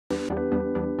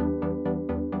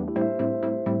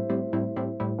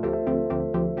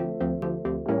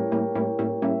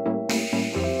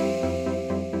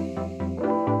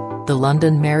The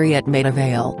London Marriott Maida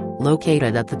Vale,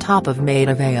 located at the top of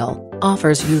Maida Vale,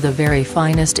 offers you the very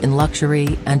finest in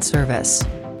luxury and service.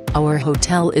 Our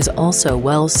hotel is also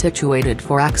well situated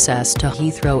for access to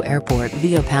Heathrow Airport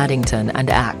via Paddington and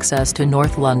access to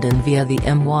North London via the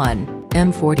M1,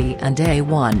 M40 and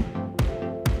A1.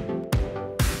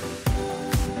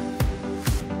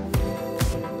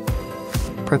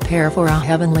 Prepare for a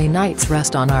heavenly night's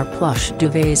rest on our plush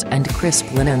duvets and crisp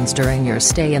linens during your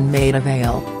stay in Maida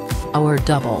Vale. Our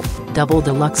double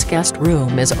deluxe guest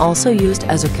room is also used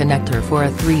as a connector for a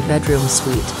 3-bedroom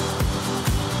suite.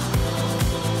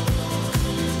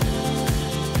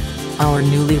 Our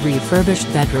newly refurbished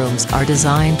bedrooms are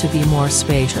designed to be more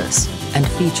spacious, and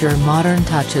feature modern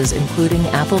touches including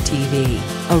Apple TV,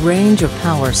 a range of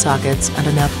power sockets and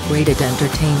an upgraded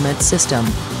entertainment system.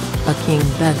 A king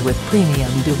bed with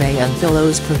premium duvet and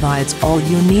pillows provides all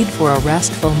you need for a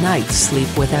restful night's sleep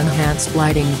with enhanced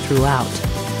lighting throughout.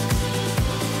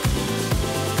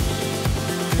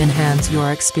 Enhance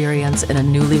your experience in a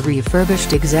newly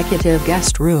refurbished executive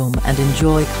guest room and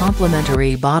enjoy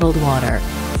complimentary bottled water,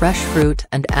 fresh fruit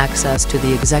and access to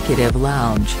the executive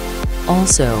lounge.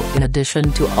 Also, in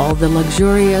addition to all the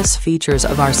luxurious features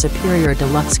of our superior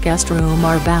deluxe guest room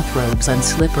are bathrobes and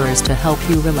slippers to help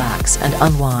you relax and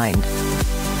unwind.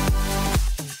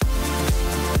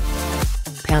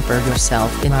 Pamper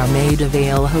yourself in our Maida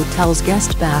Vale Hotel's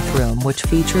guest bathroom, which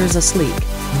features a sleek,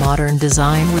 modern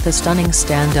design with a stunning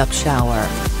stand-up shower.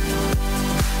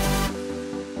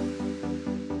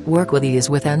 Work with ease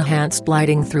with enhanced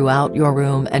lighting throughout your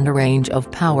room and a range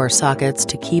of power sockets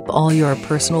to keep all your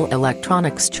personal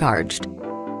electronics charged.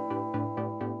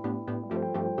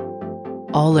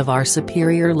 All of our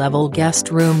superior level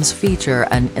guest rooms feature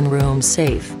an in-room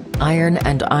safe, iron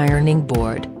and ironing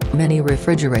board, mini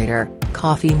refrigerator,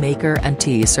 coffee maker and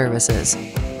tea services.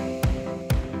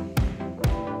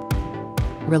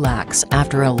 Relax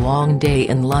after a long day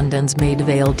in London's Maida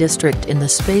Vale district in the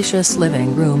spacious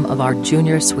living room of our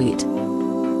junior suite.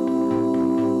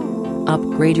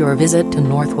 Upgrade your visit to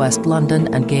Northwest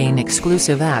London and gain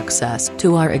exclusive access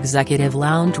to our executive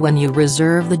lounge when you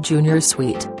reserve the junior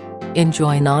suite.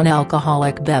 Enjoy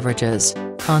non-alcoholic beverages,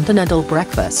 continental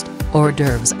breakfast, hors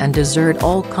d'oeuvres and dessert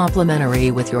all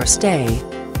complimentary with your stay.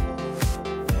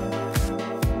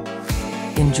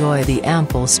 Enjoy the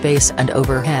ample space and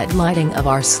overhead lighting of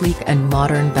our sleek and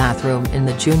modern bathroom in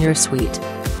the junior suite.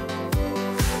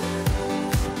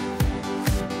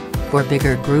 For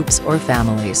bigger groups or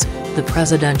families, the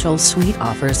presidential suite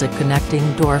offers a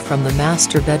connecting door from the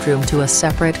master bedroom to a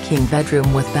separate king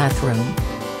bedroom with bathroom.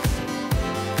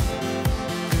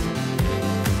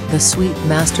 The suite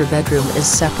master bedroom is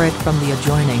separate from the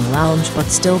adjoining lounge but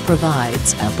still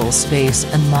provides ample space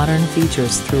and modern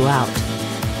features throughout.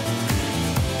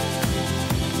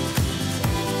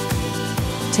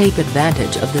 Take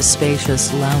advantage of the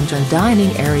spacious lounge and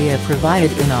dining area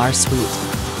provided in our suite.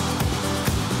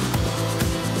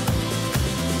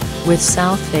 With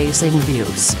south-facing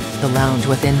views, the lounge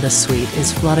within the suite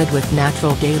is flooded with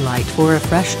natural daylight for a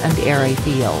fresh and airy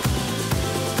feel.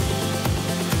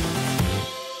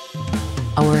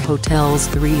 Our hotel's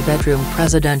 3-bedroom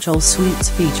presidential suites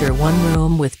feature one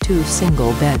room with 2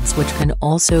 single beds which can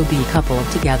also be coupled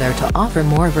together to offer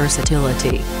more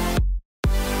versatility.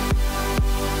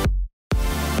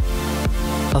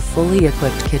 A fully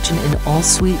equipped kitchen in all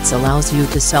suites allows you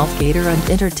to self-cater and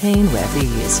entertain with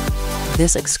ease.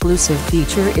 This exclusive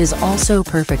feature is also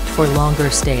perfect for longer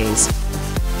stays.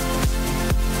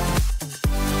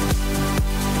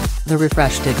 The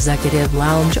refreshed executive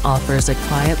lounge offers a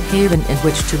quiet haven in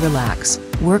which to relax,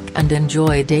 work and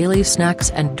enjoy daily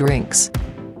snacks and drinks.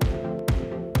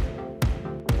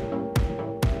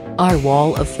 Our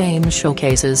Wall of Fame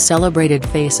showcases celebrated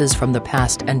faces from the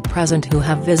past and present who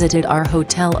have visited our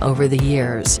hotel over the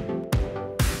years.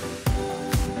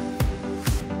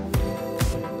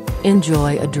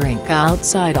 Enjoy a drink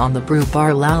outside on the Brew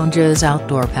Bar Lounge's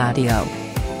outdoor patio.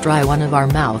 Try one of our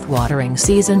mouth-watering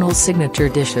seasonal signature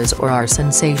dishes or our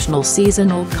sensational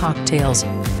seasonal cocktails.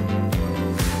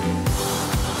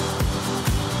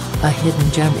 A hidden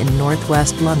gem in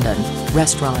northwest London,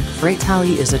 Restaurant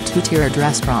Fratelli is a 2-tiered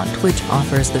restaurant which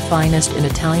offers the finest in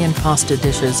Italian pasta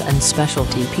dishes and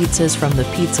specialty pizzas from the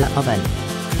pizza oven.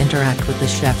 Interact with the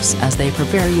chefs as they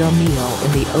prepare your meal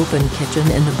in the open kitchen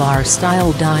in the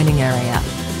bar-style dining area.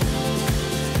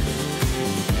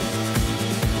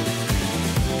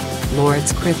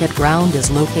 Lord's Cricket Ground is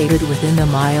located within a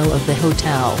mile of the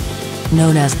hotel.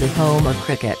 Known as the home of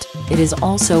cricket, it is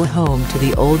also home to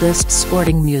the oldest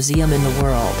sporting museum in the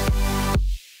world.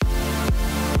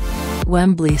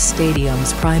 Wembley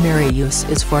Stadium's primary use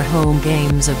is for home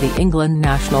games of the England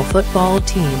national football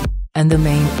team, and the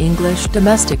main English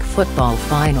domestic football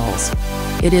finals.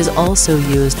 It is also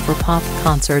used for pop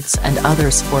concerts and other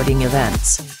sporting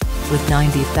events. With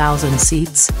 90,000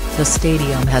 seats, the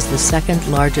stadium has the second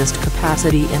largest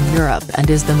capacity in Europe and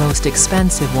is the most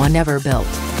expensive one ever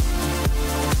built.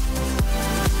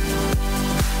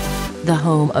 The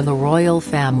home of the royal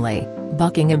family,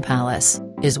 Buckingham Palace,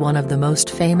 is one of the most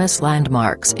famous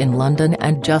landmarks in London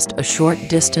and just a short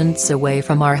distance away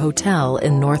from our hotel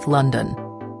in North London.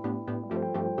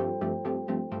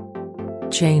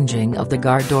 Changing of the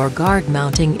guard or guard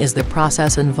mounting is the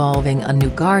process involving a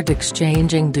new guard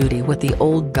exchanging duty with the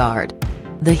old guard.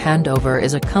 The handover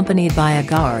is accompanied by a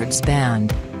guard's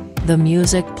band. The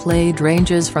music played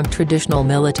ranges from traditional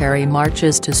military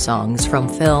marches to songs from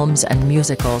films and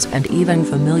musicals and even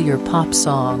familiar pop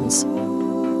songs.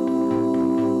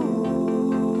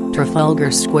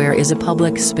 Trafalgar Square is a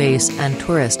public space and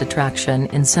tourist attraction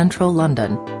in central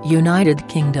London, United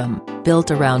Kingdom, built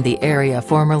around the area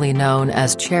formerly known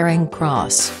as Charing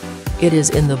Cross. It is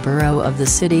in the borough of the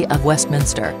City of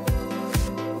Westminster.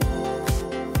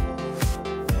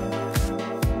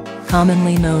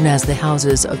 Commonly known as the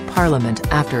Houses of Parliament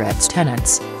after its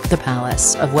tenants, the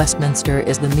Palace of Westminster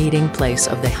is the meeting place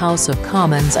of the House of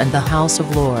Commons and the House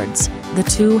of Lords, the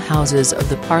two houses of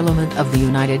the Parliament of the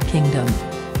United Kingdom.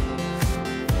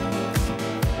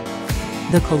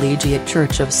 The Collegiate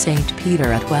Church of St.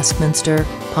 Peter at Westminster,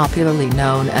 popularly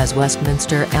known as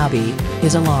Westminster Abbey,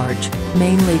 is a large,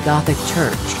 mainly Gothic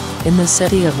church, in the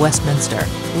city of Westminster,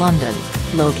 London,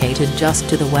 located just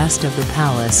to the west of the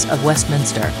Palace of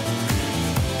Westminster.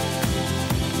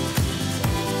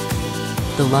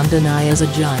 The London Eye is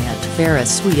a giant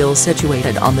Ferris wheel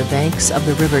situated on the banks of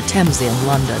the River Thames in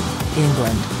London,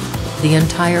 England. The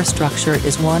entire structure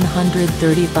is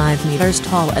 135 meters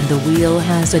tall and the wheel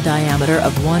has a diameter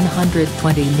of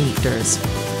 120 meters.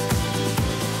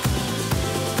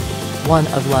 One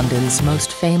of London's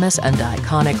most famous and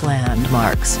iconic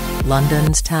landmarks,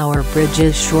 London's Tower Bridge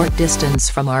is short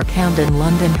distance from our Camden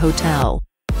London Hotel.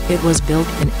 It was built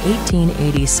in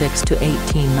 1886 to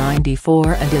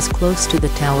 1894 and is close to the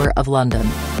Tower of London,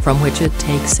 from which it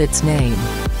takes its name.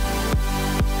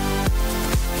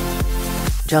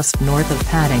 Just north of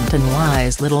Paddington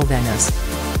lies Little Venice.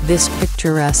 This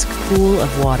picturesque pool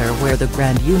of water where the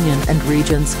Grand Union and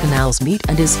Regent's Canals meet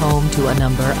and is home to a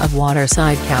number of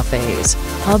waterside cafes,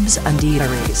 pubs and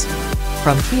eateries.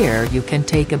 From here you can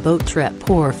take a boat trip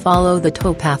or follow the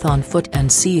towpath on foot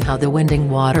and see how the winding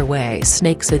waterway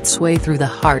snakes its way through the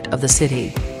heart of the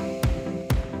city.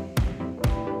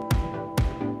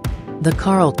 The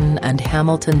Carlton and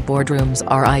Hamilton boardrooms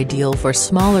are ideal for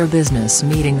smaller business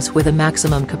meetings with a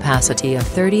maximum capacity of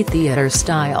 30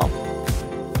 theatre-style.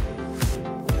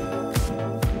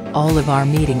 All of our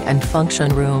meeting and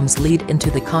function rooms lead into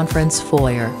the conference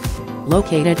foyer.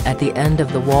 Located at the end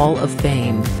of the Wall of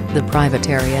Fame, the private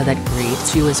area that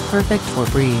greets you is perfect for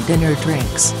pre-dinner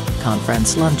drinks,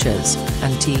 conference lunches,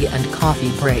 and tea and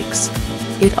coffee breaks.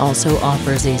 It also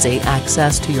offers easy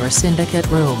access to your syndicate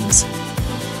rooms.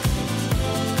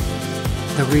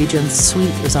 The Regent's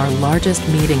Suite is our largest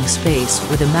meeting space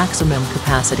with a maximum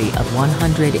capacity of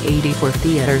 180 for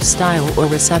theatre-style or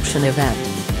reception event.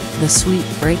 The suite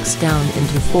breaks down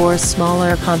into 4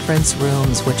 smaller conference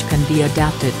rooms which can be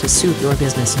adapted to suit your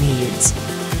business needs.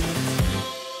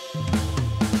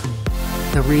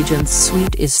 The Regent's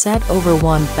Suite is set over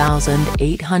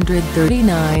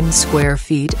 1,839 square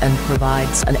feet and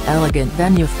provides an elegant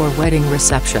venue for wedding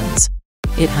receptions.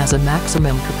 It has a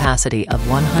maximum capacity of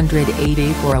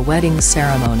 180 for a wedding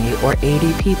ceremony or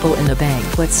 80 people in a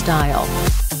banquet style.